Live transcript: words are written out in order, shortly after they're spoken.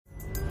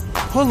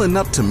Pulling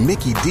up to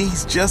Mickey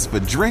D's just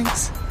for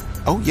drinks?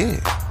 Oh yeah,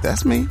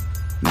 that's me.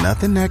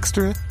 Nothing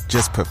extra,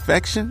 just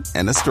perfection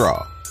and a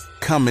straw.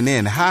 Coming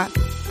in hot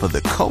for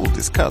the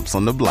coldest cups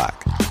on the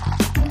block.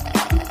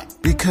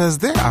 Because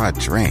there are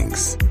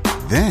drinks.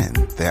 Then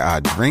there are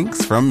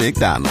drinks from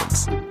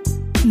McDonald's.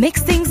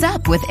 Mix things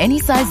up with any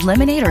size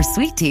lemonade or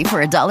sweet tea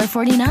for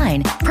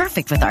 $1.49.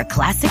 Perfect with our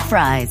classic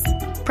fries.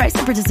 Price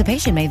and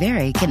participation may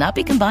vary. Cannot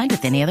be combined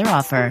with any other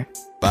offer.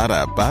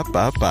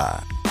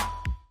 Ba-da-ba-ba-ba.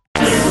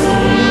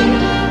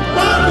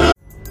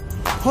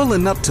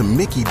 Pulling up to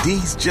Mickey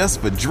D's just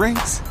for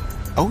drinks?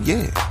 Oh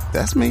yeah,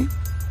 that's me.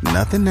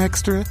 Nothing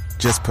extra,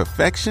 just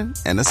perfection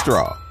and a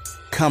straw.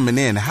 Coming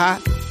in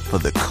hot for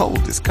the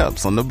coldest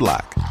cups on the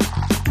block.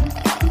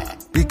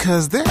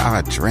 Because there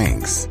are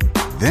drinks.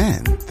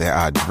 Then there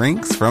are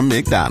drinks from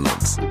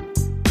McDonald's.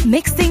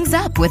 Mix things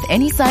up with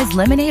any size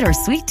lemonade or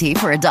sweet tea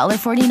for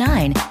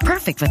 $1.49.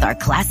 Perfect with our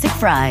classic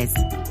fries.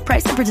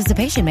 Price and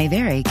participation may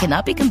vary.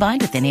 Cannot be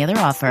combined with any other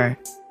offer.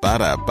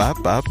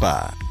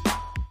 Ba-da-ba-ba-ba.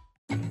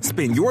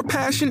 Spin your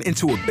passion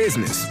into a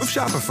business with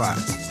Shopify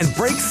and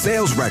break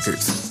sales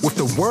records with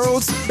the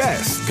world's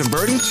best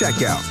converting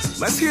checkout.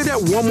 Let's hear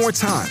that one more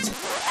time.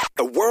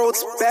 The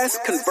world's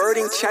best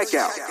converting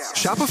checkout.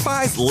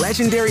 Shopify's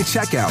legendary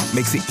checkout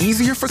makes it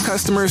easier for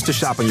customers to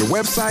shop on your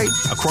website,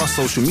 across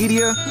social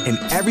media, and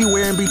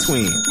everywhere in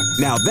between.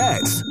 Now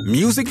that's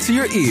music to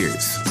your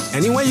ears.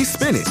 Any way you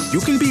spin it, you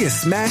can be a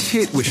smash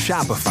hit with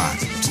Shopify.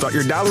 Start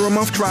your $1 a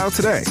month trial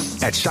today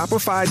at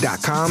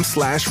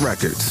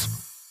shopify.com/records.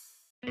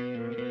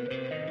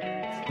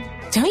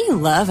 Don't you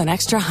love an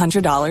extra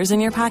 $100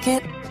 in your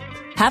pocket?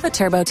 Have a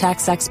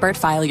TurboTax expert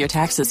file your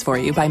taxes for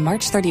you by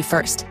March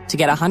 31st to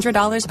get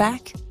 $100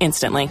 back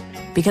instantly.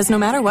 Because no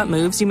matter what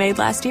moves you made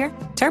last year,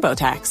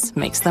 TurboTax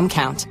makes them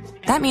count.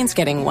 That means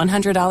getting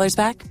 $100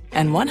 back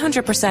and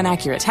 100%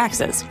 accurate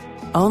taxes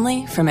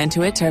only from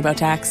Intuit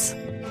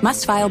TurboTax.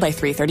 Must file by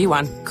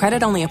 3/31.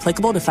 Credit only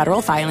applicable to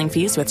federal filing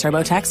fees with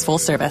TurboTax full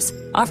service.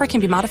 Offer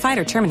can be modified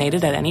or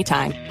terminated at any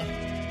time.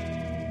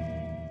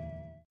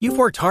 You've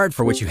worked hard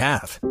for what you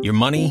have. Your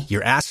money,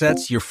 your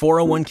assets, your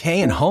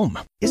 401k, and home.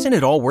 Isn't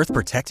it all worth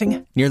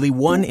protecting? Nearly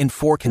 1 in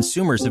 4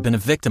 consumers have been a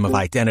victim of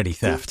identity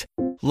theft.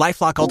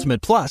 LifeLock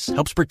Ultimate Plus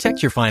helps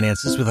protect your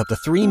finances with up to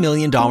 $3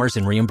 million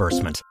in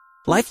reimbursement.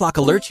 LifeLock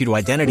alerts you to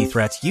identity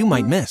threats you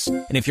might miss.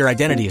 And if your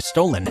identity is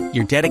stolen,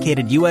 your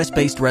dedicated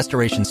U.S.-based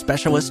restoration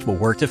specialist will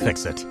work to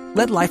fix it.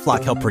 Let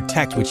LifeLock help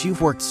protect what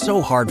you've worked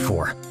so hard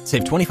for.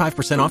 Save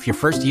 25% off your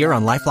first year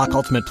on LifeLock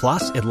Ultimate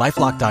Plus at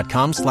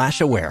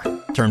LifeLock.com/aware.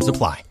 Terms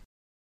apply.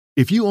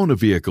 If you own a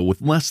vehicle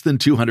with less than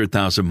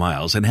 200,000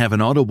 miles and have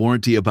an auto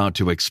warranty about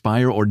to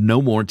expire or no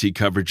warranty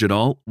coverage at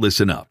all,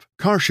 listen up.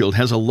 CarShield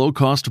has a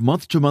low-cost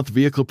month-to-month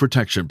vehicle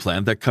protection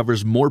plan that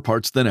covers more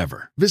parts than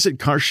ever. Visit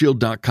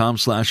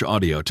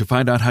carshield.com/audio to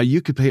find out how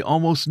you could pay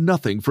almost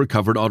nothing for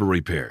covered auto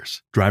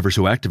repairs. Drivers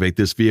who activate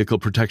this vehicle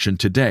protection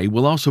today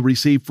will also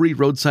receive free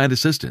roadside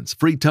assistance,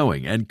 free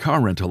towing, and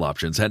car rental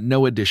options at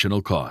no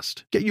additional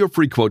cost. Get your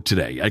free quote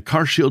today at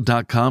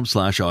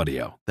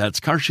carshield.com/audio. That's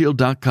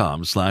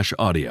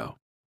carshield.com/audio.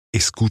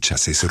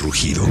 ¿Escuchas ese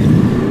rugido?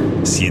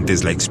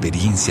 ¿Sientes la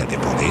experiencia de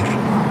poder?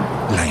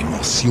 La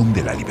emoción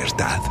de la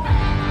libertad.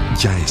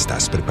 Ya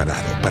estás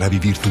preparado para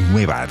vivir tu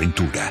nueva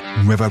aventura.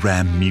 Nueva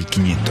Ram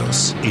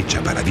 1500,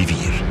 hecha para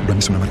vivir. Ram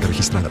es una marca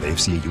registrada de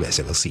FCA US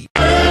LLC.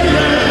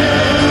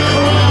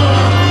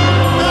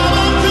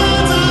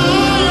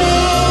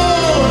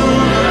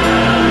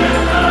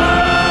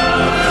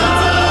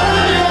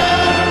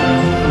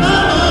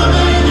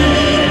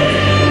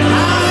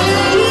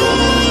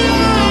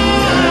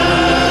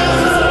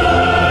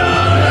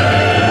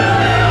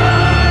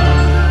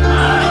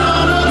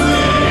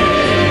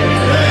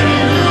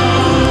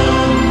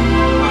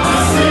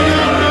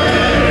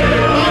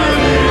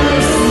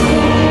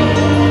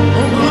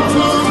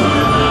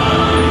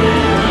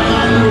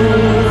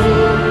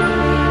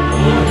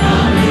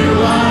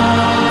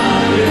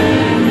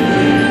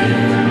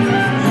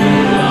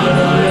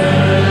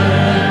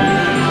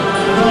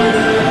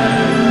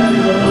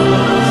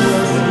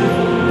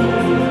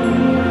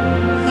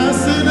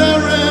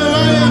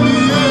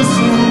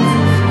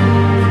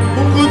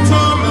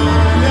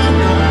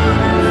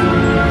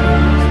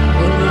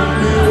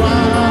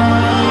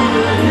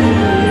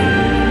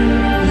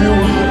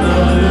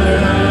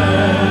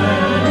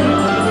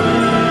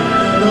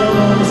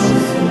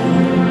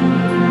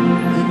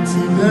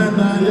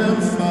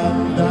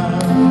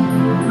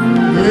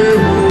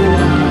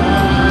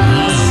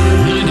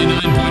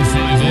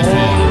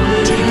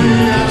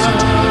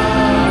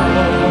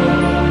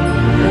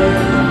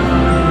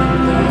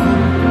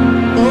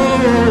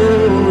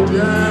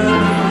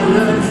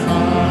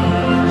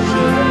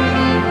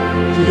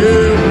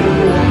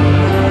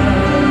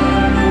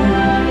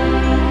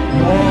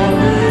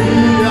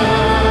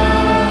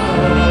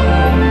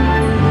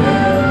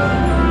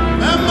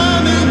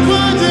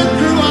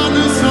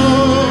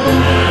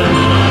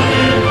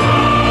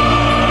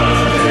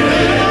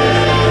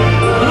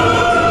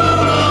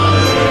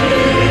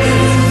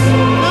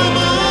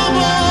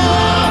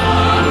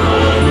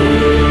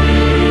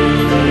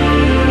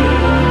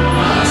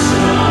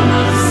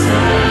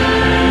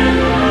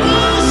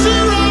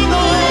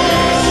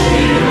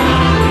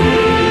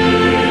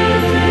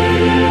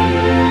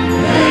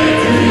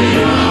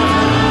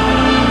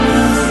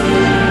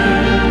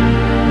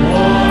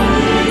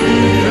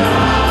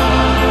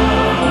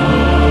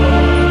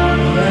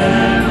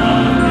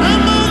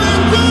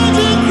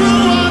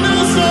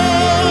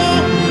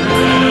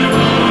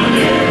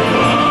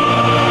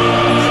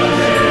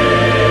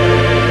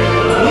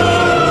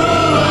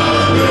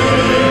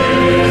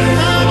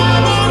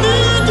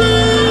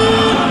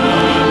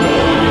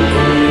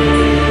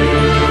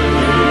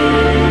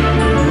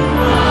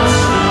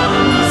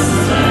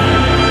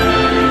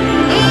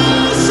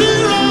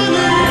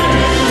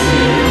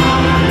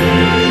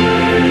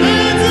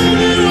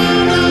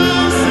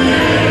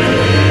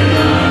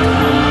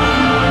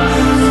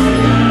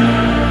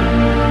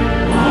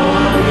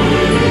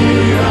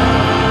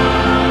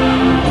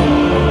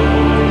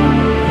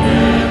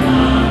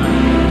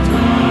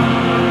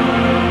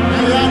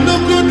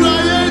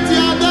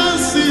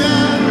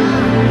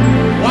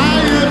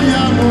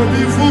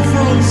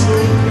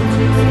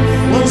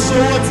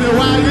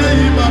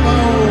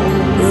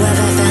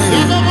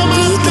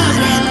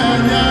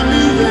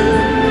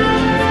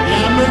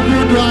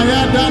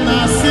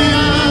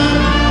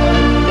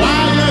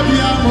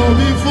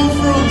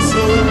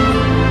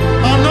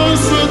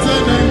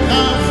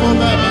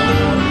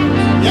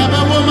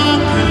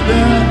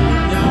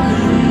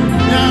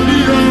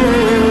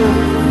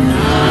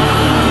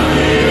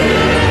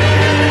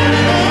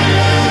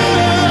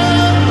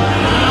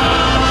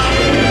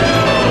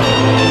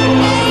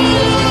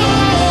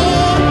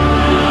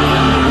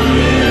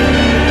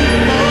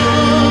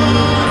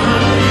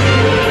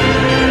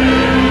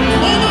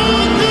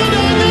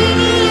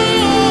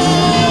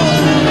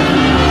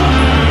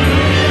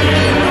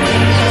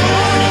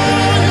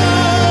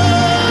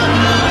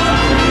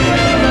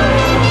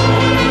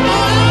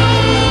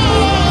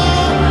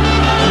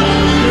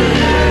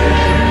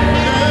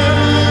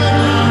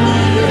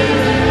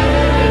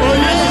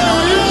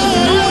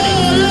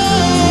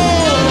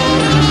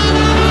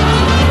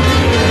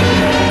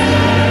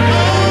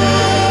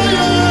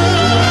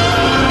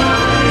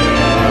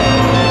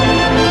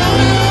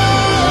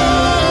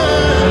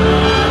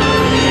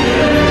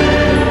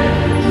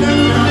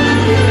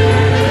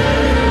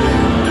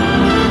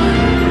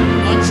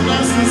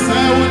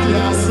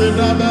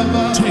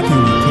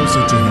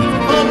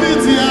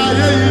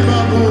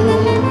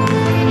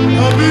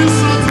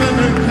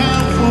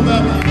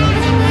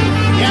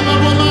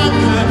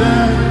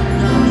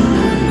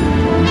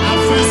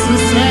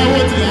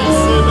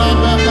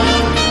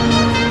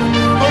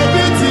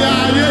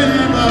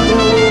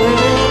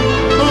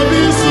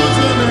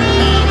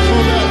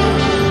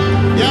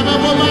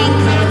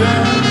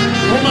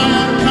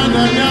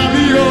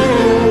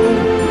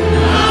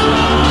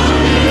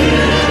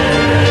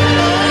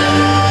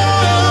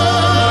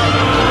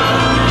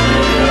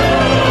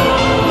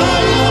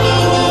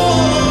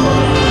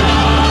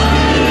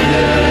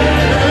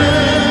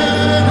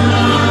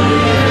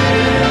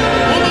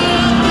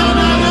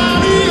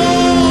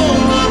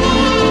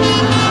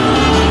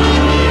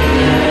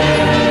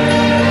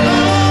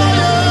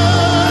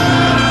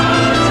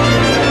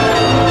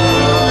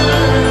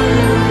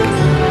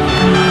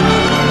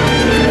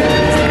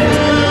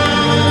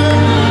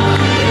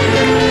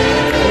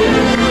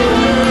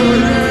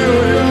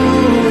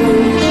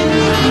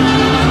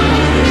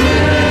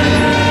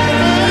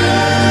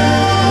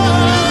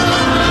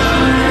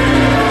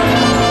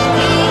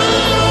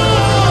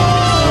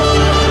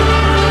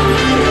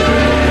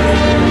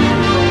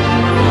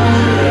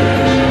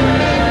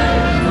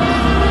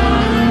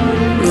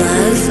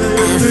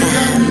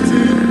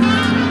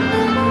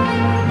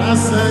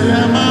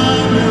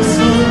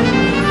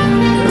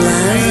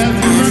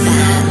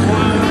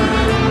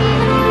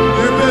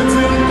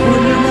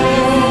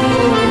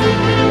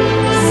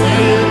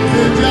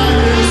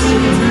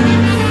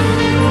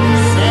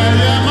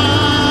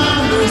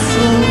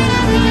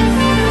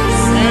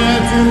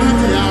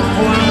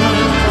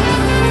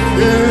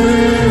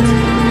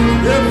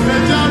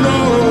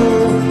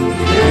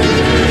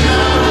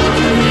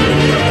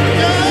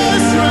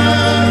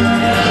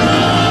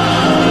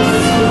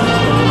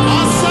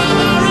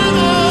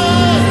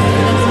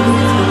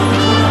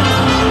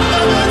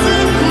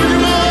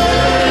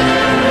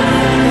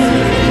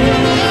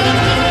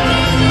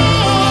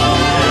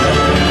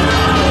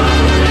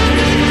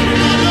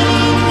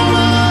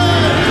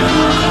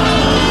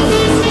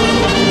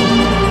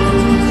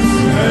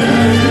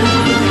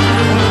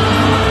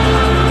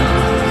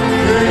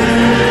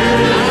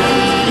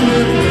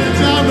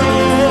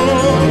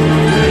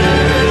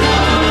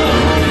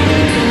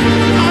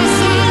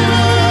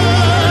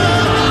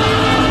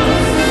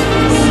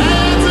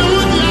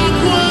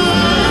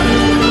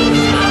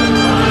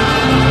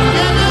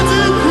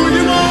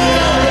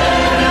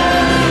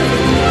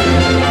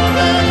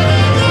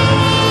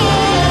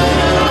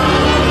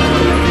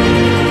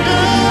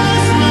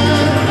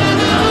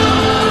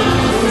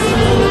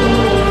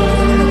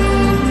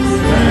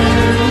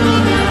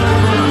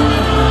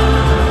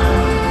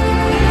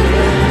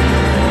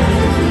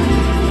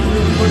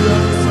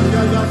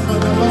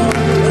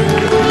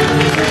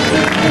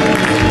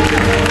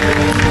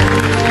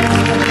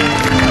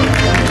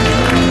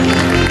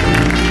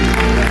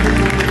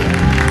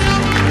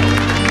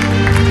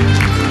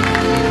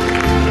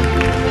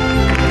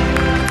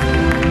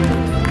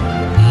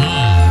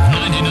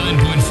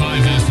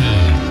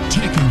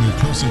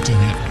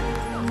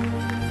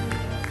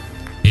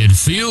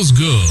 feels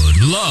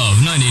good. Love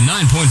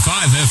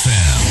 99.5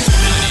 FM.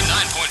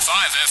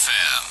 99.5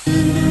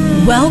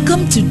 FM.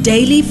 Welcome to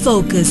Daily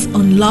Focus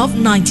on Love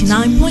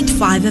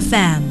 99.5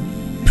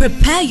 FM.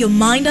 Prepare your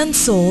mind and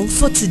soul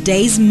for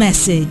today's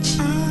message.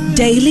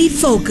 Daily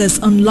Focus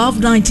on Love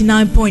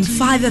 99.5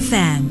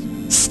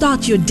 FM.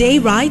 Start your day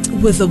right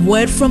with a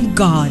word from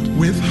God.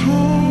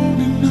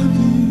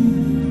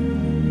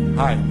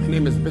 Hi, my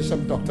name is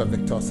Bishop Dr.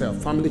 Victor Osei,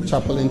 Family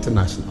Chapel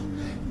International.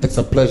 It's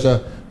a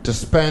pleasure to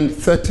spend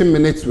 30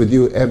 minutes with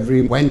you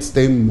every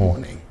Wednesday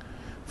morning,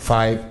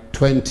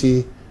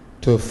 5:20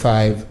 to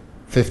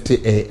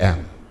 5:50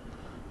 a.m.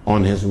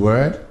 on His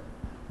Word,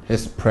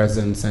 His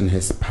presence, and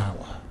His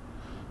power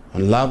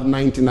on Love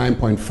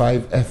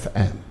 99.5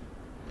 FM.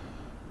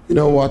 You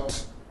know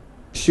what?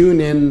 Tune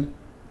in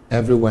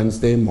every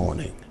Wednesday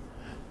morning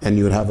and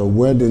you'll have a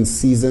word in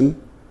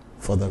season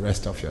for the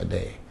rest of your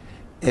day.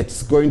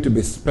 It's going to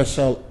be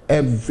special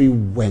every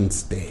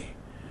Wednesday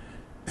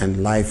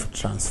and life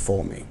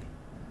transforming.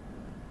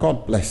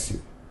 God bless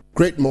you.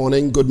 Great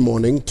morning, good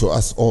morning to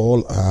us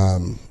all.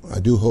 I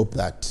do hope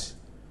that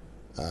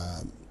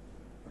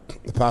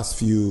the past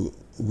few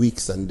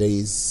weeks and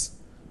days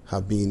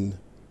have been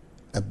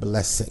a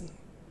blessing.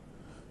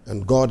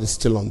 And God is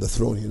still on the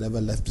throne. He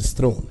never left his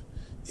throne.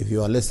 If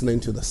you are listening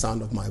to the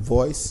sound of my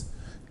voice,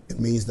 it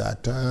means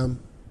that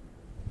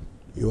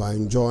you are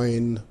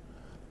enjoying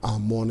our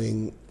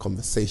morning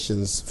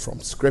conversations from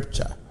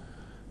Scripture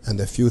and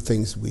the few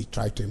things we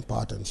try to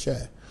impart and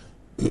share.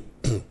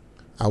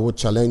 I would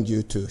challenge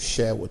you to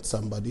share with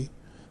somebody.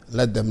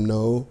 Let them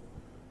know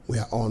we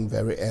are on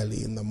very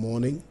early in the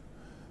morning,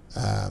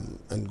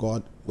 and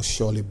God will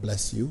surely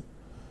bless you.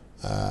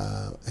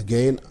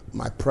 Again,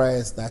 my prayer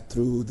is that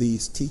through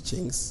these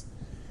teachings,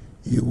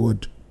 you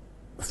would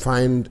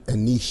find a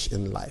niche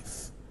in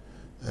life,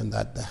 and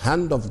that the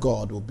hand of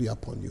God will be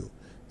upon you,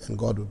 and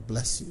God will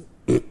bless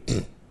you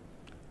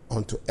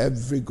unto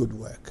every good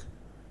work.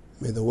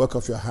 May the work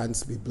of your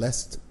hands be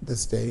blessed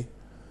this day.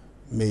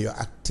 May your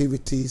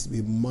activities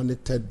be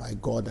monitored by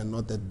God and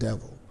not the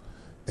devil.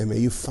 And may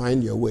you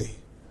find your way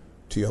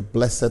to your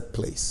blessed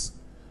place.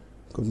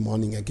 Good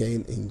morning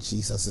again in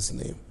Jesus'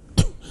 name.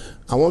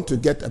 I want to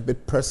get a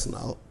bit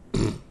personal.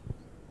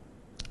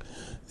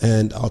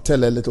 And I'll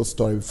tell a little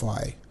story before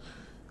I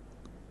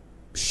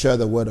share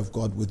the word of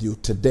God with you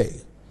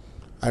today.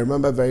 I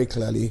remember very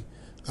clearly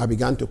I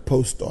began to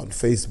post on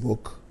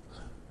Facebook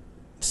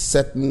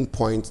certain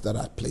points that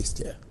I placed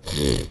here.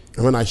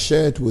 And when I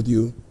share it with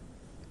you,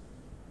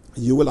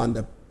 you will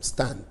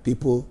understand.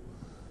 People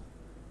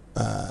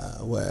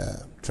were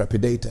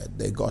trepidated.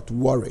 They got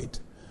worried.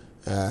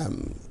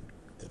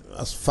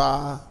 As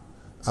far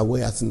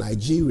away as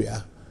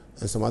Nigeria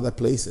and some other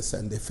places,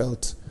 and they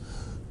felt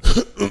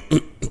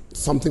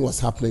something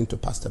was happening to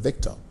Pastor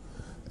Victor.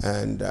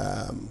 And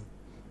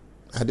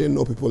I didn't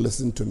know people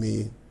listened to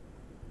me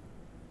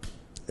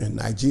in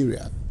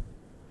Nigeria,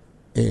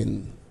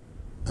 in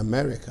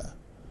America,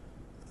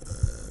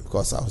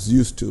 because I was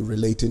used to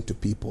relating to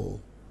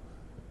people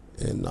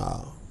in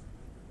our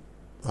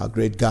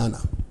great Ghana.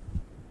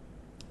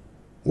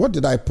 What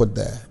did I put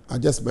there? I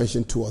just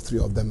mentioned 2 or 3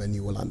 of them, and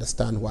you will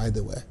understand why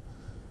they were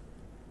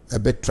a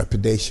bit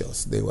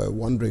trepidatious. They were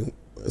wondering,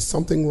 is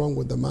something wrong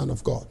with the man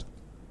of God?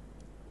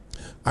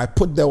 I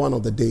put there one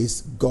of the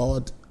days,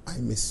 God, I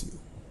miss you.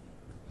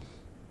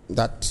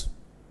 That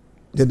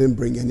didn't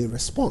bring any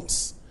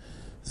response.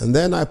 And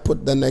then I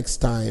put the next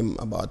time,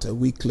 about a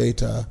week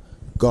later,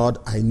 God,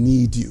 I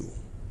need you.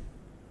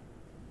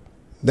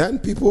 Then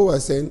people were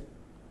saying,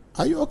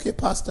 are you okay,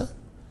 Pastor?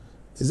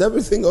 Is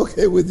everything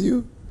okay with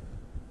you?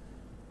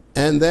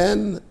 And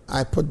then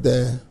I put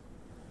there,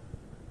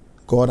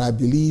 God, I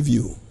believe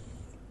you.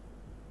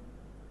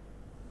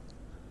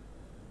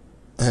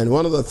 And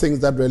one of the things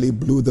that really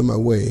blew them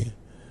away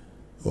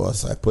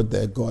was I put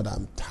there, God,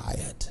 I'm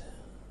tired.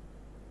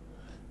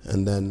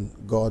 And then,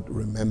 God,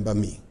 remember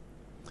me.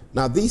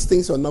 Now, these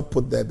things were not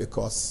put there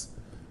because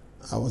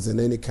I was in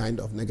any kind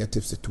of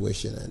negative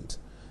situation, and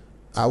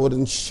I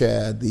wouldn't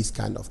share these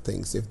kind of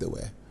things if they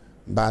were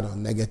bad or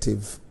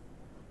negative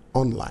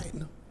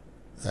online.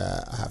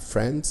 I have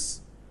friends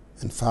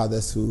and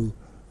fathers who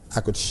I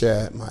could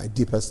share my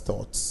deepest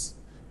thoughts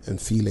and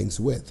feelings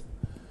with.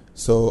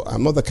 So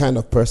I'm not the kind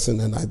of person,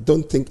 and I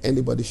don't think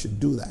anybody should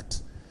do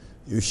that.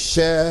 You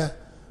share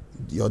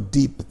your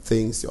deep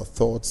things, your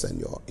thoughts and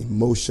your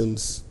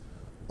emotions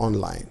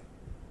online.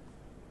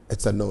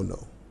 It's a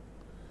no-no.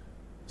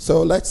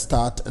 So let's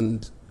start,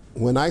 and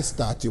when I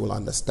start, you will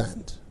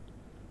understand.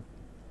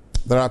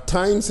 There are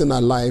times in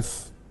our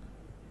life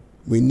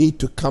we need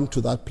to come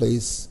to that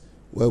place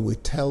where we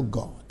tell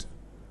God,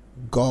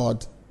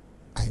 God,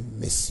 I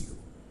miss you.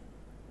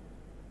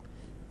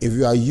 If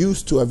you are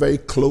used to a very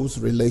close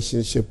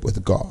relationship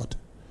with God,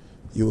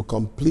 you will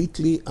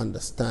completely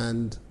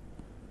understand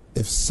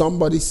if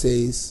somebody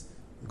says,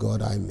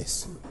 God, I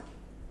miss you.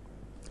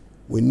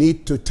 We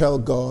need to tell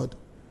God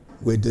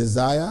we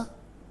desire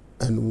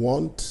and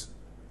want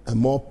a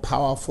more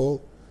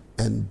powerful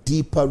and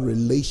deeper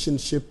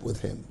relationship with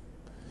him,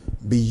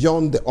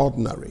 beyond the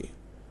ordinary,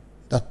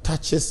 that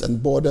touches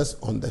and borders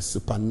on the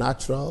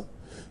supernatural.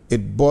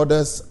 It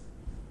borders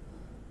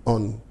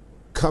on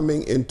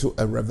coming into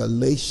a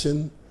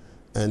revelation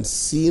and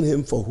seeing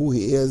him for who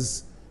he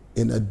is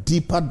in a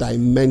deeper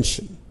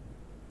dimension.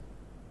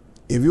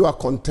 If you are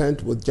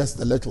content with just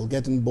a little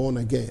getting born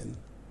again,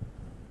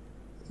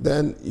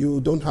 then you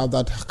don't have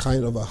that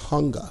kind of a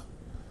hunger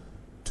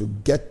to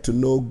get to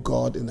know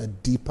God in a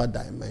deeper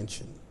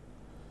dimension.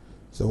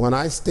 So when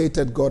I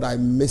stated, God, I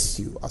miss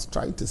you, I was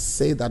trying to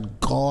say that,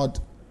 God,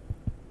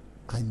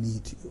 I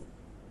need you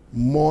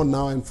more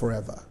now and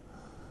forever.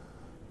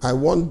 I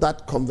want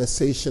that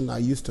conversation I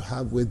used to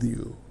have with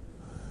you,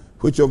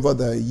 which over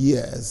the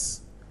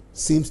years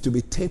seems to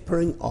be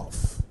tapering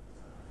off.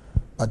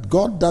 But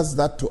God does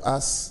that to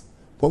us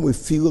when we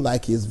feel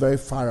like he is very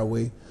far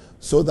away,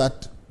 so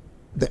that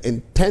the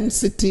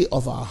intensity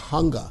of our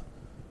hunger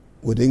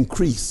would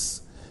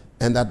increase,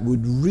 and that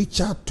we'd reach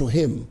out to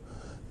him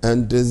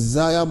and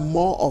desire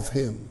more of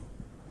him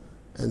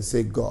and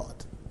say, God,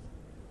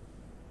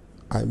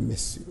 I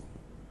miss you.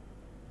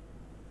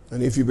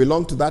 And if you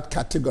belong to that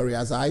category,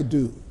 as I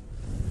do,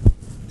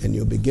 then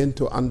you'll begin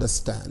to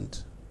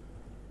understand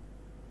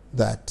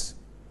that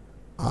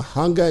our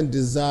hunger and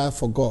desire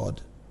for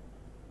God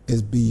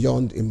is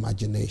beyond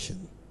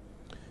imagination.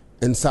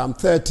 In Psalm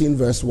 13,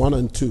 verse 1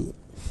 and 2,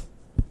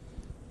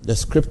 the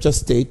scripture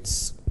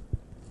states,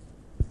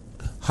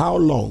 how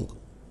long,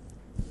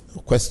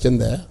 question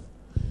there,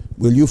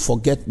 will you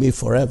forget me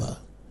forever?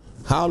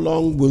 How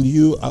long will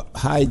you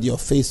hide your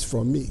face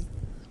from me?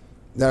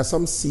 There are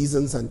some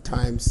seasons and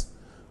times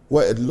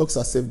where it looks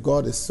as if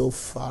God is so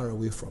far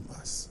away from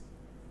us.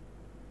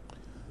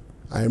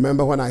 I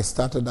remember when I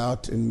started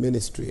out in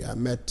ministry, I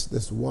met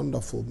this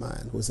wonderful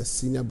man who is a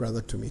senior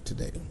brother to me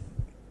today.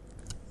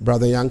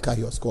 Brother Yanka,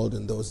 he was called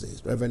in those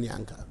days, Reverend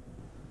Yanka.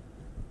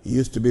 He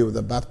used to be with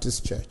the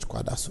Baptist Church,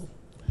 Kwadaso.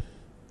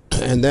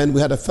 And then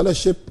we had a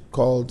fellowship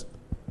called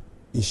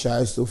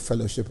Ishaisu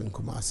Fellowship in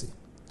Kumasi,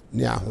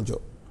 near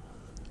Ahunjo.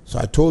 So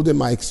I told him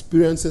my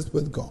experiences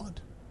with God,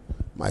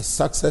 my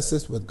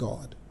successes with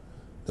God,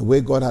 the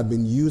way God had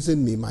been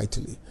using me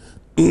mightily.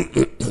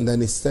 And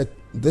then he said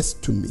this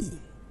to me: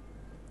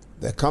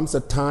 there comes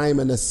a time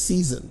and a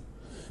season,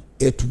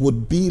 it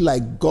would be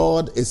like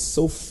God is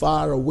so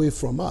far away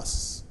from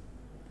us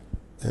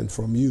and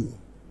from you.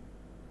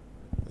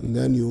 And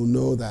then you'll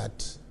know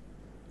that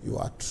you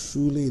are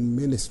truly in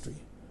ministry,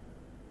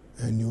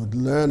 and you would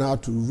learn how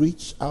to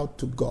reach out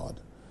to God.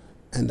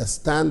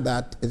 Understand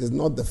that it is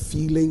not the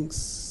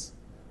feelings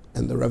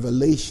and the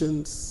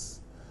revelations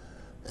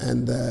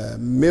and the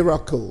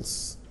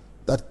miracles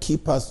that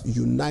keep us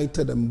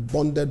united and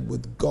bonded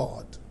with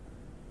God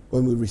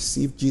when we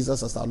receive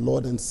Jesus as our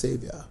Lord and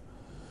Savior.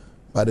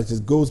 But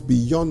it goes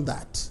beyond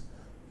that.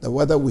 That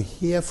whether we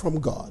hear from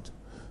God,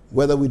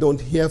 whether we don't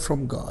hear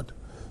from God,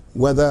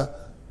 whether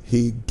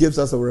he gives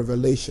us a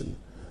revelation,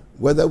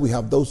 whether we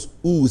have those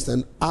oohs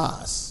and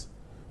ahs,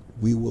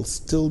 we will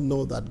still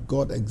know that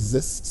God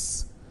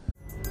exists.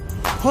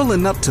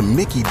 Pulling up to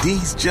Mickey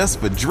D's just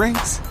for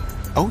drinks?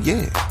 Oh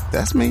yeah,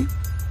 that's me.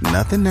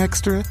 Nothing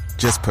extra,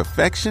 just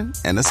perfection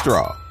and a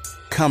straw.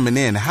 Coming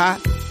in hot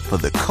for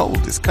the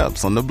coldest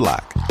cups on the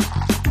block.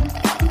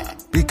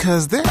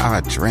 Because there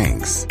are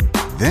drinks.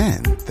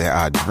 Then there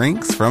are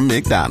drinks from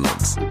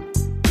McDonald's.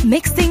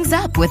 Mix things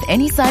up with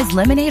any size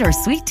lemonade or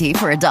sweet tea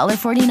for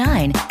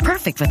 $1.49.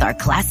 Perfect with our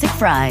classic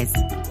fries.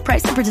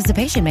 Price and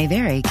participation may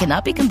vary.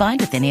 Cannot be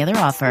combined with any other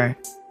offer.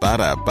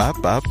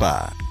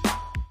 Ba-da-ba-ba-ba.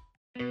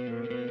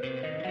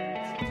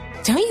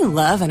 Don't you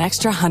love an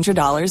extra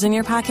 $100 in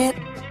your pocket?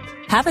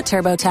 Have a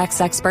TurboTax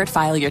expert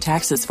file your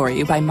taxes for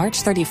you by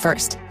March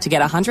 31st to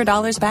get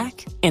 $100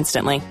 back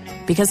instantly.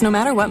 Because no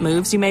matter what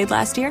moves you made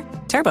last year,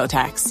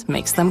 TurboTax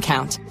makes them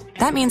count.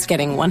 That means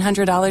getting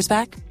 $100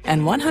 back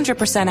and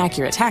 100%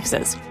 accurate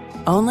taxes,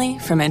 only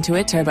from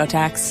Intuit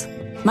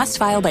TurboTax. Must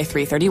file by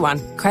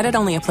 3/31. Credit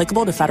only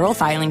applicable to federal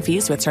filing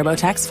fees with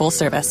TurboTax full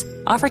service.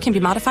 Offer can be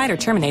modified or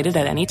terminated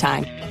at any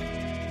time.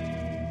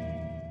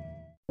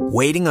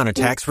 Waiting on a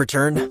tax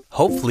return?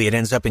 Hopefully it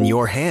ends up in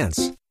your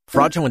hands.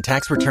 Fraudulent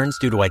tax returns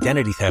due to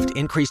identity theft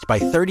increased by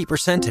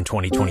 30% in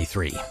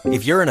 2023.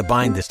 If you're in a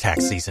bind this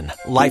tax season,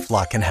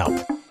 LifeLock can help.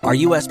 Our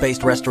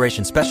U.S.-based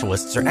restoration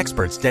specialists are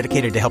experts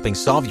dedicated to helping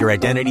solve your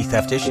identity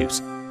theft issues.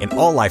 And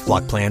all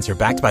LifeLock plans are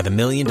backed by the $1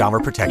 Million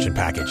Protection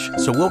Package.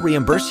 So we'll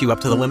reimburse you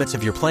up to the limits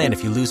of your plan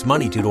if you lose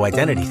money due to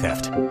identity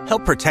theft.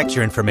 Help protect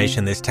your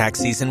information this tax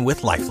season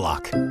with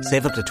LifeLock.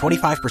 Save up to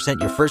 25%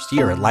 your first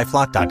year at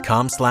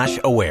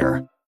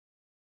LifeLock.com/aware.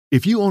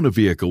 If you own a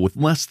vehicle with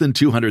less than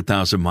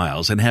 200,000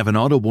 miles and have an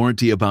auto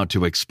warranty about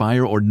to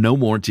expire or no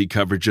warranty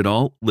coverage at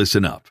all,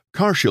 listen up.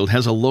 CarShield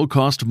has a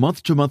low-cost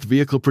month-to-month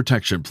vehicle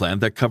protection plan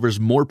that covers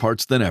more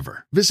parts than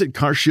ever. Visit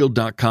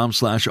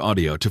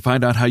carshield.com/audio to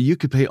find out how you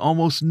could pay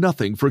almost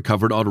nothing for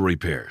covered auto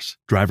repairs.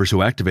 Drivers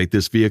who activate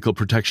this vehicle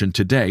protection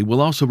today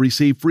will also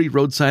receive free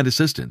roadside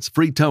assistance,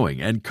 free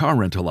towing, and car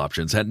rental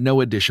options at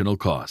no additional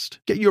cost.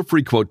 Get your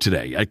free quote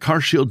today at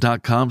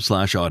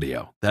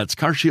carshield.com/audio. That's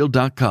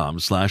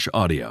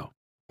carshield.com/audio.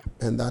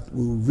 And that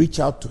we'll reach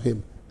out to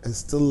him and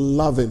still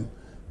love him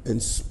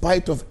in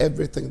spite of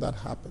everything that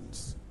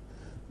happens.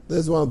 This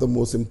is one of the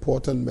most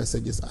important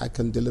messages I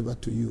can deliver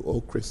to you,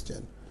 O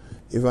Christian.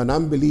 If you're an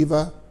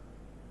unbeliever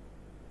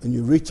and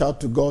you reach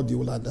out to God, you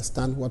will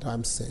understand what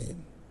I'm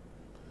saying.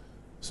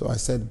 So I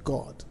said,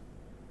 God,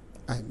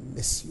 I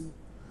miss you.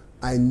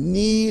 I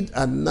need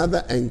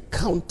another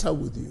encounter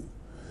with you.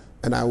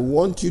 And I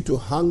want you to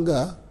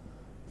hunger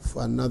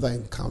for another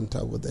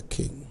encounter with the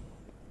King.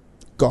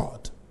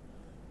 God,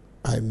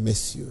 I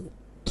miss you.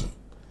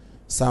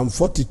 Psalm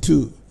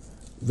 42,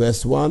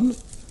 verse 1,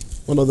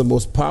 one of the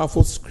most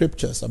powerful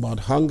scriptures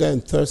about hunger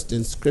and thirst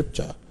in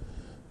Scripture,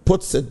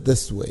 puts it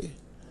this way.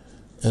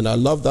 And I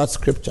love that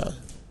scripture.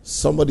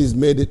 Somebody's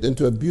made it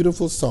into a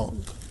beautiful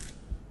song.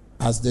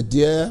 As the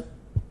deer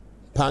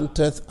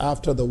panteth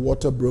after the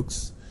water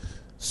brooks,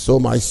 so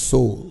my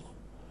soul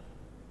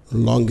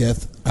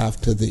longeth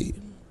after thee.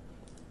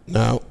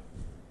 Now,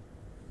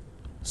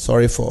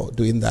 sorry for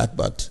doing that,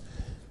 but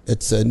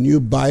it's a new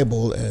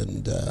Bible,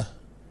 and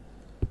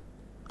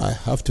I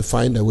have to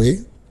find a way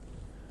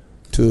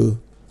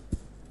to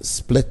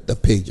split the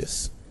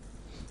pages.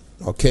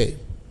 Okay.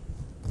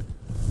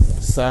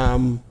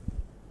 Psalm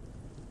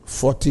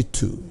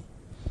 42,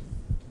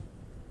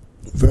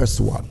 verse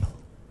 1.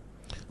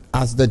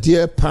 As the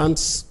deer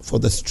pants for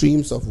the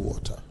streams of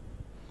water.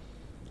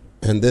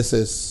 And this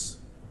is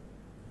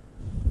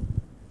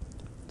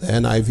the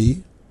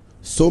NIV.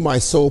 So my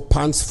soul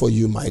pants for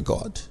you, my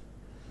God.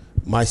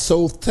 My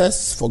soul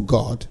thirsts for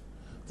God,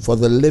 for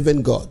the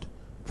living God.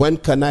 When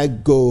can I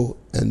go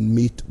and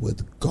meet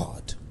with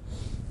God?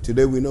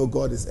 Today we know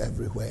God is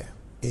everywhere,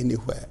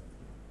 anywhere,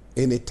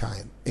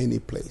 anytime, any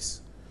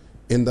place.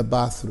 In the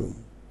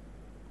bathroom,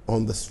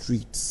 on the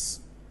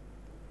streets.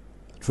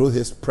 Through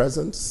his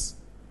presence,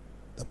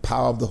 the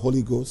power of the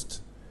Holy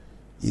Ghost.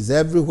 He's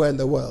everywhere in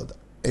the world,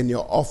 in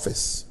your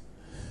office.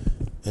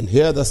 And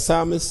here the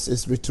psalmist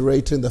is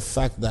reiterating the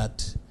fact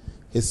that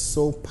his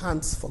soul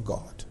pants for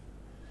God.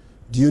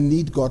 Do you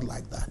need God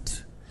like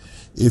that?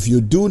 If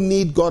you do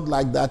need God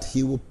like that,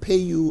 he will pay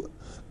you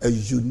a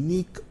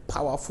unique,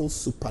 powerful,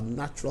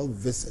 supernatural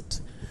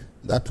visit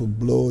that will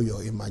blow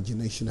your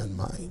imagination and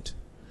mind.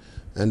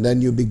 And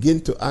then you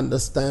begin to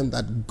understand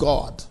that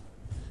God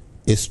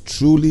is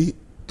truly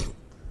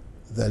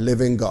the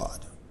living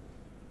God,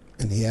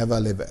 and he ever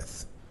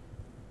liveth.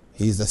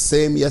 He is the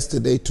same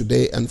yesterday,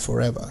 today, and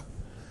forever.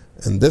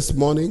 And this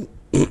morning,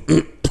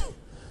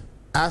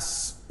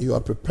 as you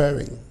are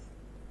preparing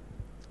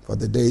for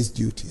the day's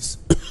duties,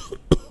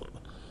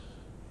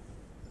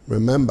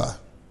 remember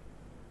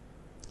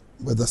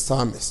with the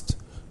psalmist,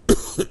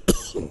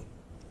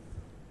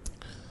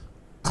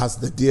 as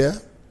the deer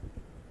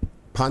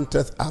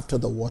panteth after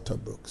the water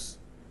brooks,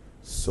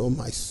 so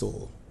my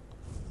soul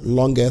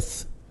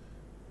longeth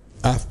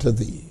after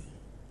thee.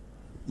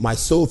 My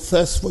soul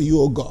thirsts for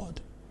you, O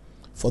God,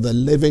 for the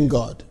living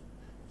God.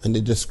 And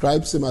it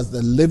describes him as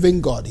the living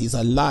God. He's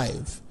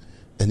alive,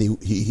 and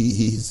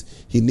he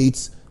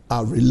needs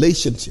our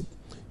relationship.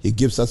 He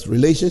gives us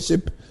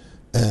relationship,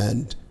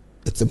 and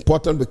it's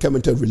important we come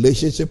into a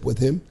relationship with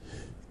him.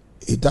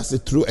 He does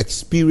it through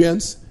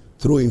experience,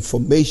 through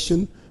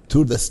information,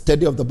 through the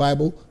study of the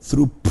Bible,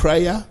 through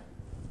prayer.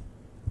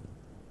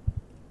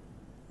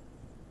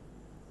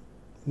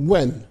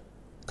 When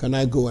can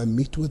I go and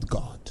meet with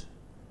God?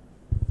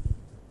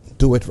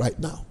 Do it right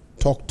now.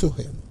 Talk to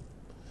him.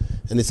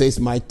 And he says,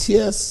 my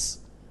tears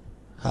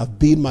have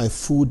been my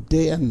food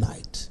day and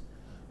night.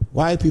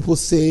 Why people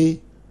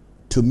say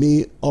to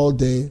me all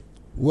day,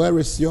 where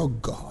is your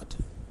God?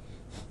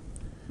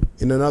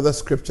 In another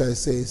scripture it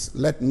says,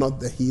 let not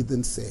the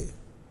heathen say,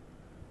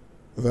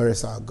 where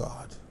is our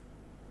God?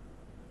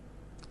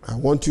 I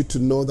want you to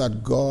know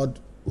that God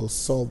will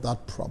solve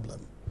that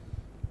problem.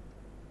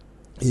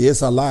 He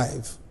is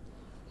alive.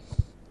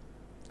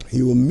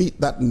 He will meet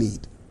that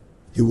need.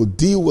 He will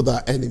deal with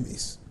our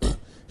enemies.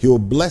 He will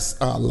bless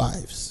our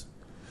lives.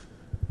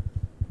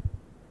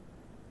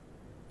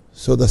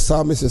 So the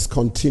psalmist is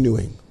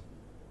continuing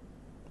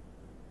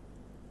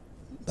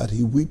that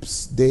he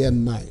weeps day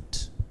and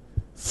night.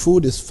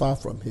 Food is far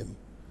from him.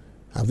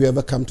 Have you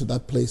ever come to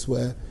that place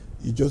where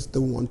you just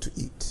don't want to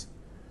eat?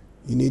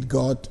 You need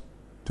God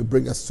to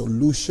bring a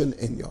solution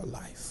in your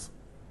life.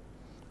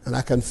 And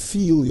I can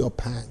feel your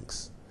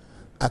pangs.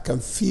 I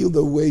can feel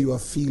the way you are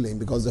feeling,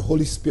 because the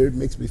Holy Spirit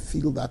makes me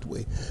feel that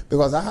way.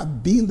 Because I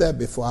have been there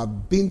before.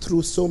 I've been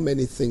through so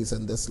many things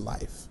in this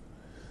life.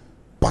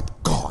 But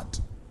God.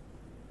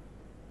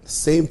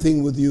 Same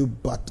thing with you,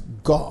 but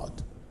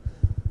God.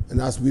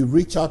 And as we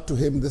reach out to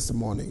him this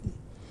morning,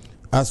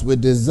 as we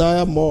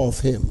desire more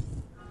of him,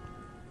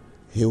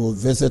 he will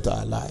visit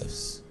our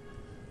lives.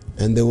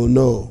 And they will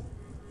know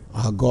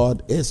our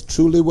God is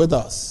truly with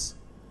us.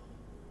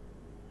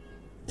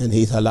 And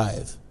he's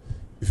alive.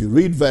 If you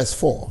read verse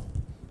 4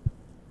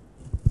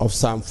 of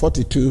Psalm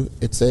 42,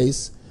 it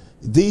says,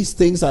 these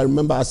things I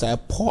remember as I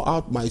pour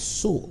out my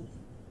soul,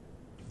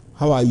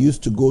 how I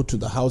used to go to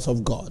the house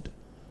of God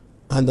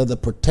under the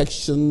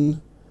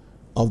protection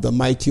of the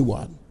Mighty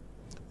One,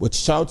 with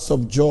shouts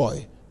of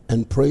joy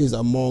and praise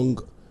among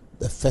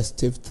the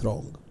festive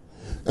throng.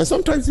 And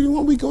sometimes even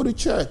when we go to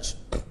church,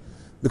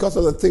 because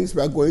of the things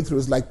we are going through,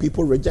 it's like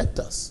people reject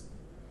us.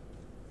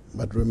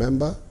 But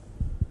remember,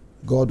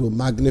 God will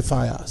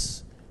magnify us.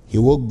 He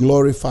will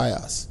glorify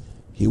us.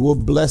 He will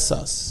bless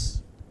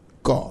us.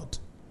 God,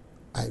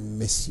 I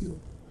miss you.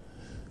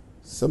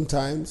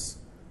 Sometimes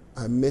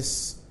I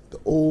miss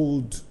the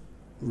old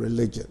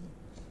religion,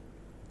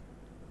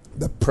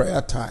 the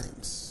prayer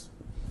times,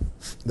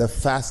 the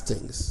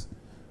fastings,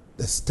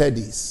 the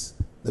studies,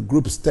 the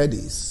group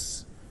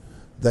studies,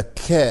 the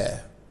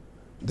care,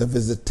 the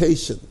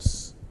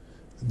visitations.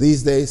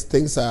 These days,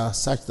 things are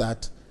such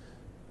that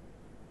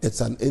it's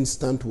an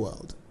instant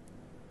world.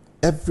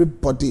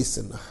 Everybody is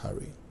in a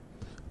hurry.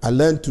 I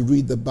learned to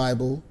read the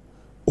Bible,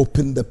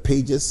 open the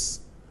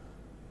pages,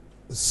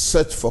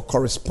 search for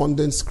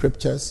corresponding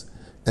scriptures,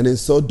 And in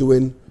so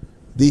doing,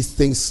 these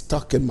things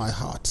stuck in my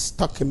heart,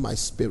 stuck in my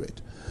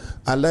spirit.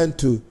 I learned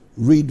to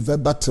read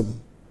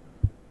verbatim,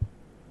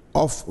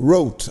 off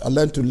rote. I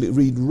learned to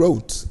read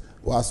rote,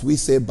 or as we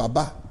say,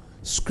 Baba,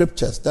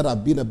 scriptures that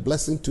have been a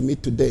blessing to me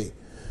today,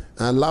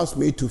 and allows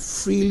me to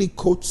freely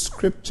quote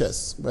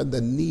scriptures when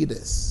the need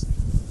is.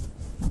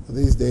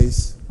 These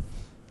days,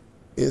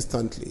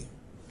 instantly,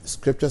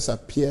 scriptures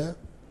appear,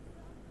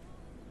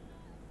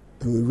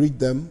 and we read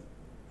them,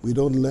 we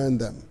don't learn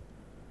them.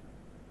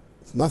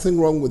 There's nothing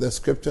wrong with the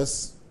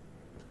scriptures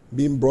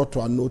being brought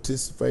to our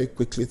notice very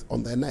quickly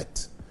on the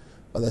net,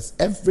 but there's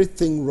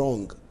everything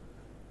wrong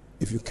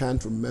if you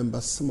can't remember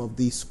some of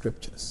these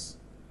scriptures.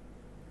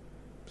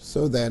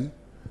 So then,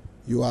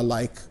 you are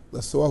like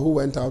the sower who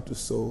went out to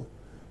sow,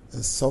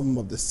 and some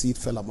of the seed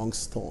fell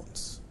amongst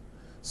thorns.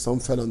 Some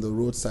fell on the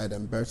roadside,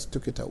 and birds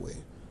took it away.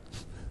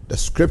 The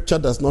scripture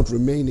does not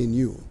remain in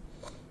you,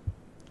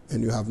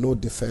 and you have no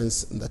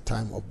defense in the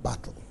time of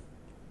battle.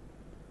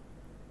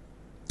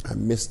 I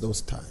miss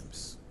those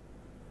times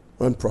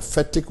when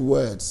prophetic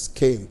words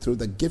came through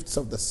the gifts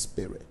of the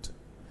Spirit.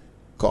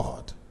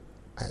 God,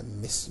 I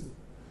miss you.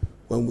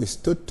 When we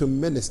stood to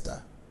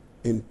minister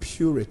in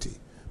purity,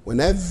 when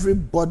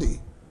everybody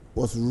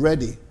was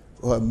ready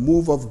for a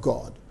move of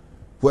God,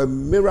 where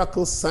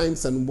miracles,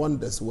 signs, and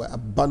wonders were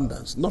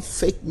abundant, not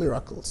fake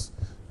miracles,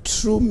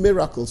 true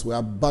miracles were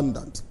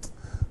abundant.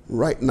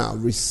 Right now,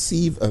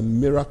 receive a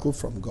miracle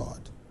from God.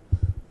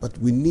 But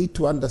we need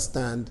to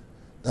understand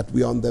that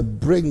we are on the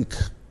brink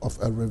of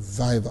a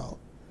revival,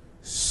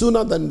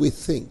 sooner than we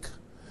think,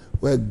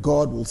 where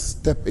God will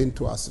step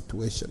into our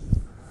situation,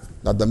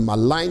 that the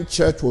maligned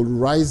church will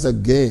rise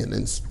again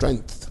in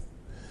strength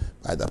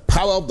by the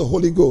power of the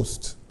Holy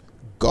Ghost.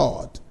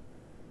 God,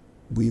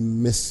 we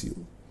miss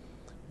you.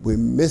 We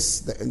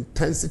miss the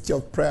intensity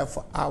of prayer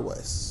for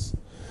hours,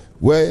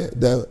 where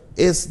there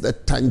is the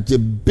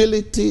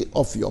tangibility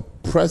of your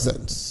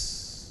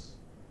presence.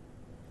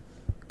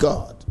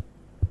 God,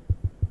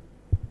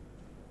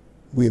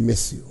 we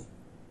miss you.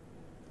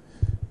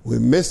 We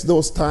miss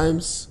those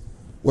times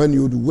when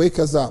you would wake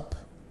us up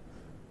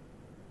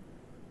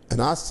and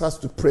ask us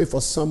to pray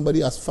for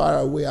somebody as far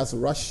away as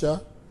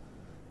Russia,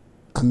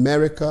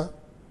 America,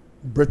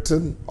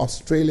 Britain,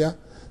 Australia.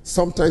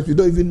 Sometimes we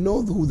don't even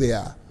know who they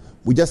are.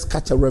 We just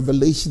catch a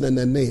revelation and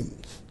a name,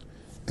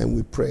 and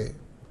we pray.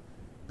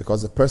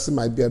 Because the person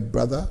might be a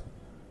brother,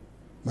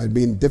 might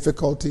be in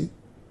difficulty,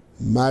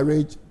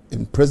 marriage,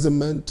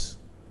 imprisonment,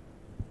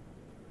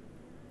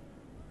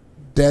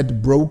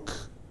 dead broke,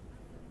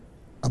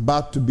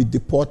 about to be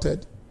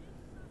deported,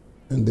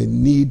 and they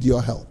need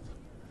your help.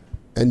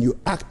 And you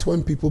act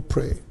when people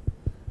pray.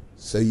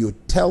 So you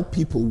tell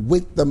people,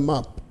 wake them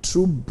up,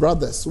 true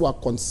brothers who are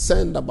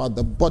concerned about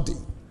the body,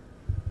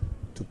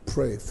 to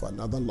pray for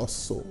another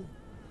lost soul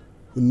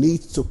who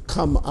needs to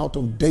come out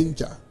of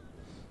danger.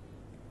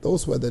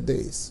 Those were the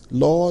days.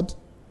 Lord,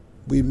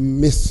 we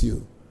miss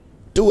you.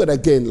 Do it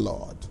again,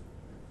 Lord.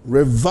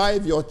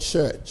 Revive your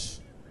church.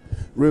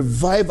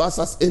 Revive us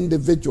as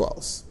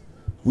individuals.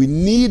 We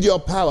need your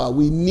power.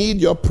 We need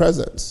your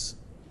presence.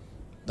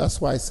 That's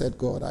why I said,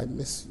 God, I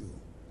miss you.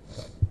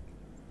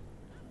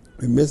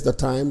 We miss the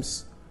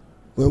times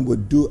when we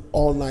do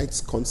all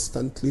nights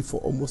constantly for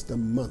almost a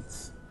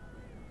month,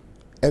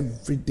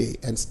 every day,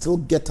 and still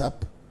get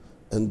up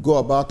and go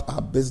about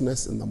our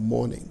business in the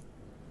morning.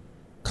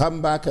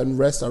 Come back and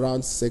rest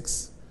around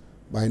 6.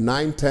 By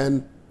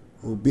 9:10,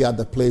 we'll be at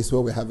the place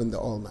where we're having the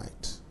all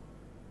night.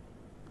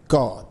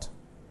 God,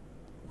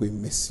 we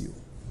miss you.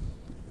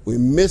 We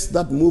miss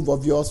that move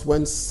of yours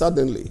when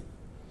suddenly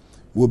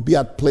we'll be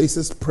at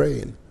places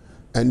praying,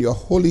 and your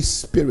Holy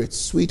Spirit,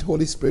 sweet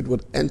Holy Spirit,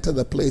 would enter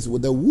the place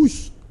with a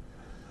whoosh.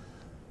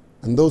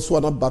 And those who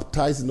are not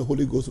baptized in the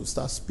Holy Ghost will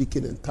start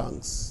speaking in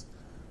tongues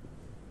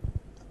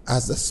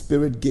as the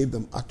Spirit gave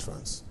them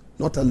utterance.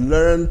 Not a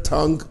learned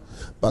tongue,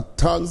 but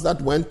tongues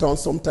that went on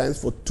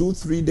sometimes for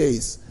 2-3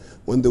 days.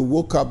 When they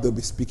woke up, they'll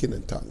be speaking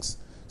in tongues.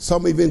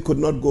 Some even could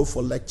not go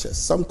for lectures.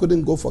 Some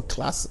couldn't go for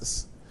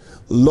classes.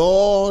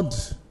 Lord,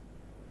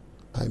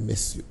 I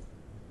miss you.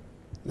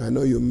 I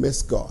know you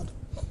miss God.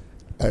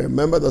 I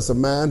remember there's a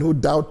man who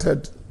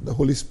doubted the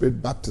Holy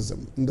Spirit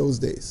baptism in those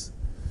days.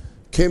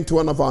 Came to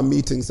one of our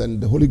meetings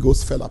and the Holy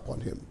Ghost fell upon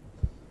him.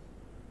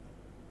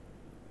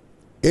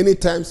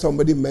 Anytime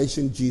somebody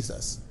mentioned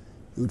Jesus,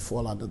 he would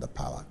fall under the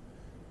power.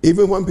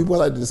 Even when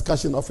people had a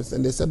discussion office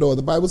and they said, oh,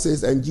 the Bible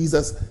says, and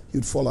Jesus, he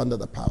would fall under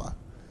the power.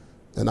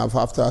 And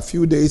after a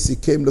few days, he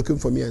came looking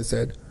for me and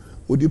said,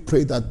 would you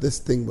pray that this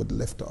thing would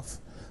lift off?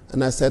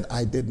 And I said,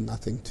 I did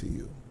nothing to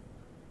you.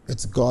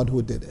 It's God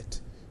who did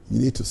it. You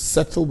need to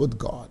settle with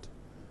God.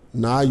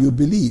 Now you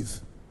believe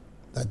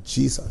that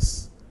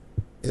Jesus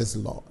is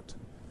Lord.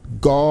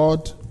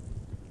 God,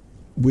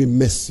 we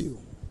miss you.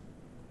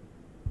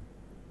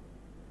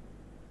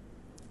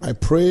 I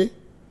pray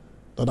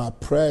that our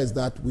prayer is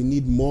that we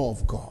need more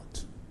of God.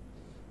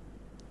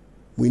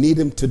 We need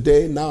him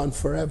today, now, and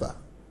forever.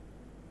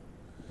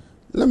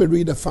 Let me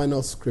read a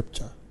final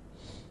scripture.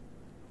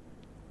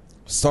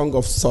 Song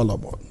of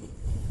Solomon.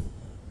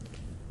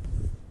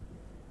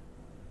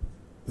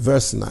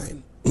 verse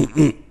 9.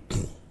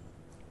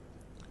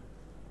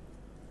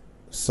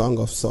 Song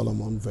of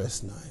Solomon,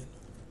 verse 9.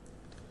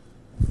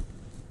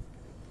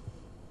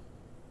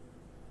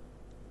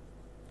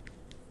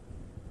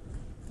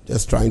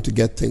 Just trying to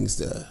get things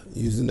there.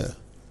 Using a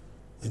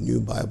new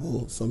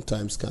Bible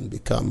sometimes can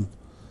become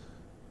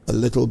a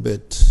little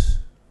bit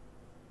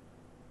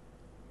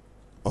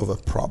of a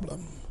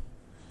problem.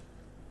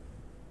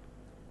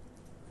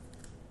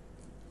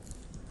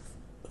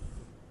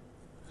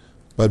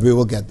 But we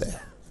will get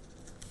there.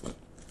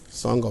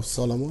 Song of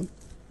Solomon.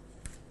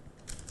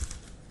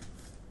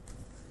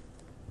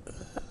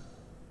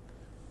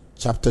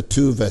 Chapter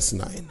 2, verse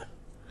 9.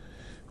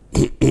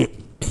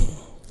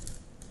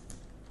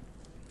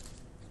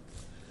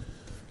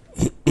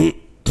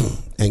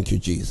 Thank you,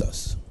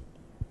 Jesus.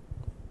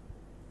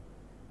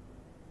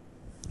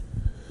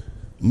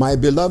 My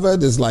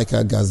beloved is like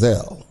a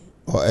gazelle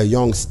or a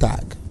young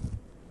stag.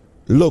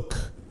 Look,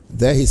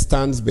 there he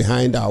stands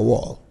behind our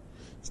wall,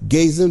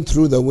 gazing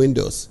through the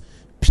windows,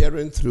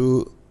 peering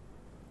through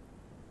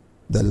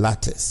the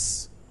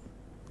lattice.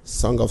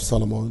 Song of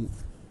Solomon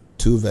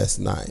 2, verse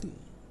 9.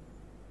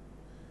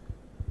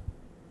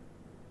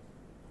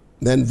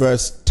 Then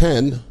verse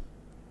 10,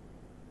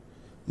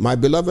 my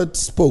beloved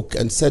spoke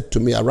and said to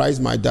me, arise,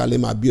 my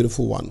darling, my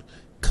beautiful one,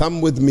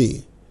 come with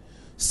me.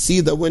 See,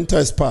 the winter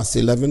is past.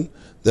 11,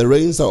 the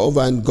rains are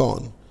over and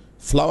gone.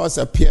 Flowers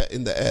appear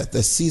in the earth.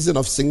 The season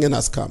of singing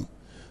has come.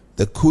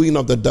 The cooing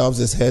of the doves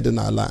is heard in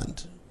our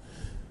land.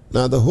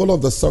 Now, the whole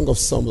of the Song of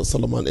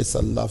Solomon is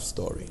a love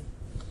story.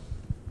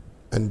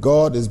 And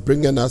God is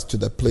bringing us to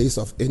the place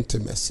of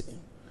intimacy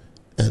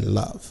and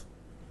love.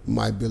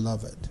 My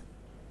beloved.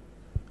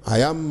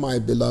 I am my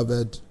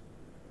beloved,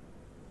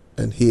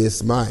 and he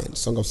is mine.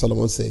 Song of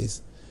Solomon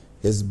says,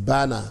 his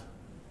banner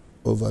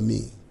over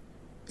me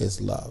is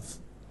love.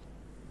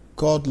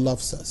 God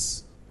loves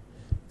us,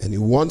 and he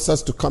wants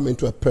us to come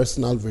into a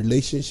personal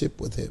relationship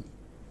with him.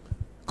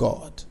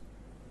 God,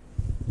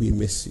 we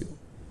miss you.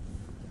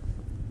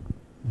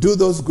 Do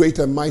those great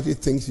and mighty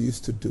things you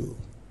used to do.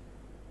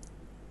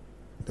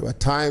 There were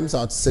times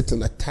I'd sit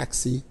in a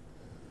taxi,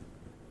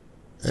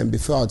 and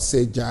before I'd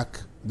say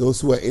Jack,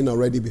 those who were in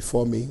already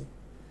before me,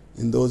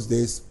 in those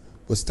days,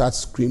 would start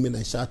screaming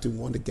and shouting,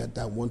 want to get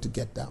down, want to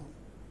get down.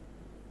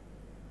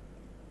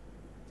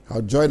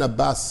 I'll join a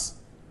bus,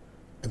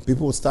 and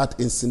people will start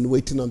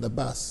insinuating on the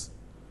bus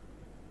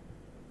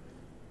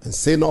and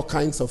saying all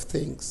kinds of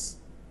things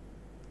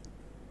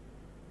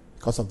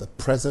because of the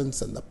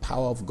presence and the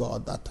power of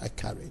God that I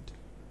carried.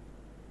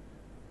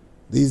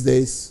 These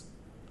days,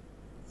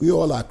 we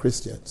all are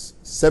Christians,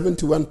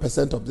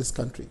 71% of this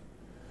country.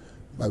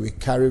 But we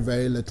carry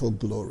very little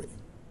glory.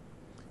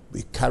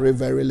 We carry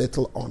very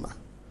little honor.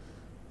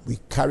 We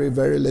carry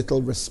very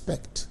little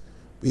respect.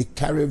 We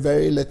carry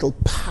very little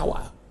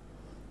power.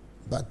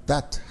 But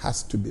that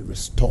has to be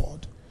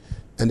restored.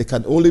 And it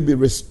can only be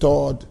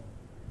restored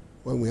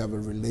when we have a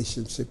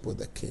relationship with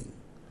the King.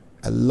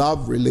 A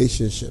love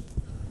relationship.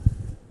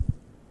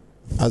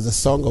 As the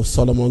Song of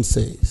Solomon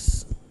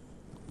says,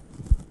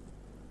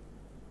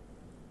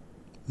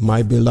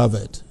 my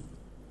beloved,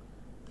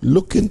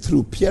 looking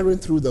through, peering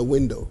through the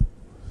window.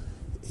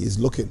 He's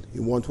looking. He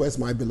wants, where's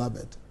my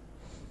beloved?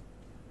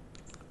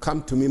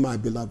 Come to me, my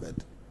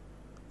beloved.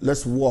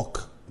 Let's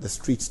walk the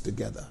streets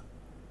together.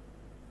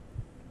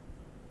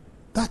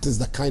 That is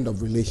the kind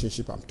of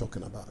relationship I'm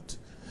talking about.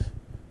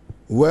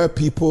 Where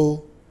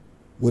people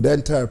would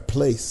enter a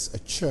place, a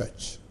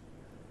church,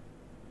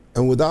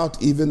 and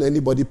without even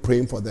anybody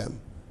praying for them,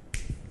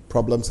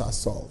 problems are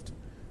solved.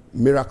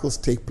 Miracles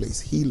take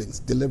place, healings,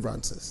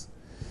 deliverances,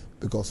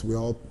 because we're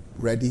all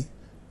ready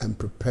and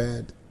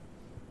prepared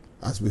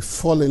as we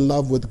fall in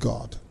love with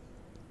God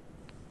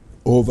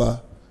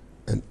over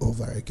and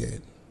over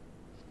again.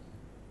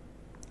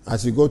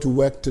 As you go to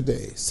work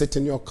today, sit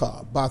in your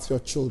car, bath your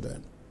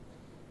children,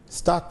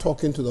 start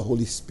talking to the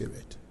Holy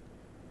Spirit.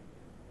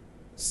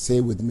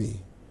 Say with me,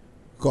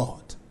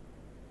 God,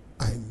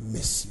 I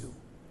miss you.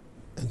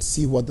 And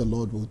see what the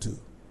Lord will do.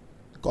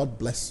 God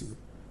bless you.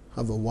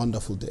 Have a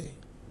wonderful day.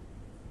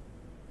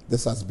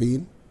 This has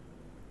been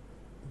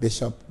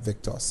Bishop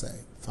Victor Say,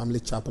 Family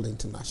Chapel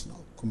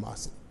International,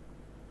 Kumasi.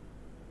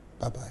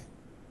 Bye-bye.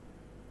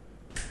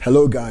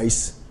 Hello,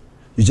 guys.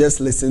 You just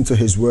listened to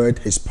his word,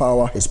 his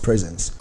power, his presence.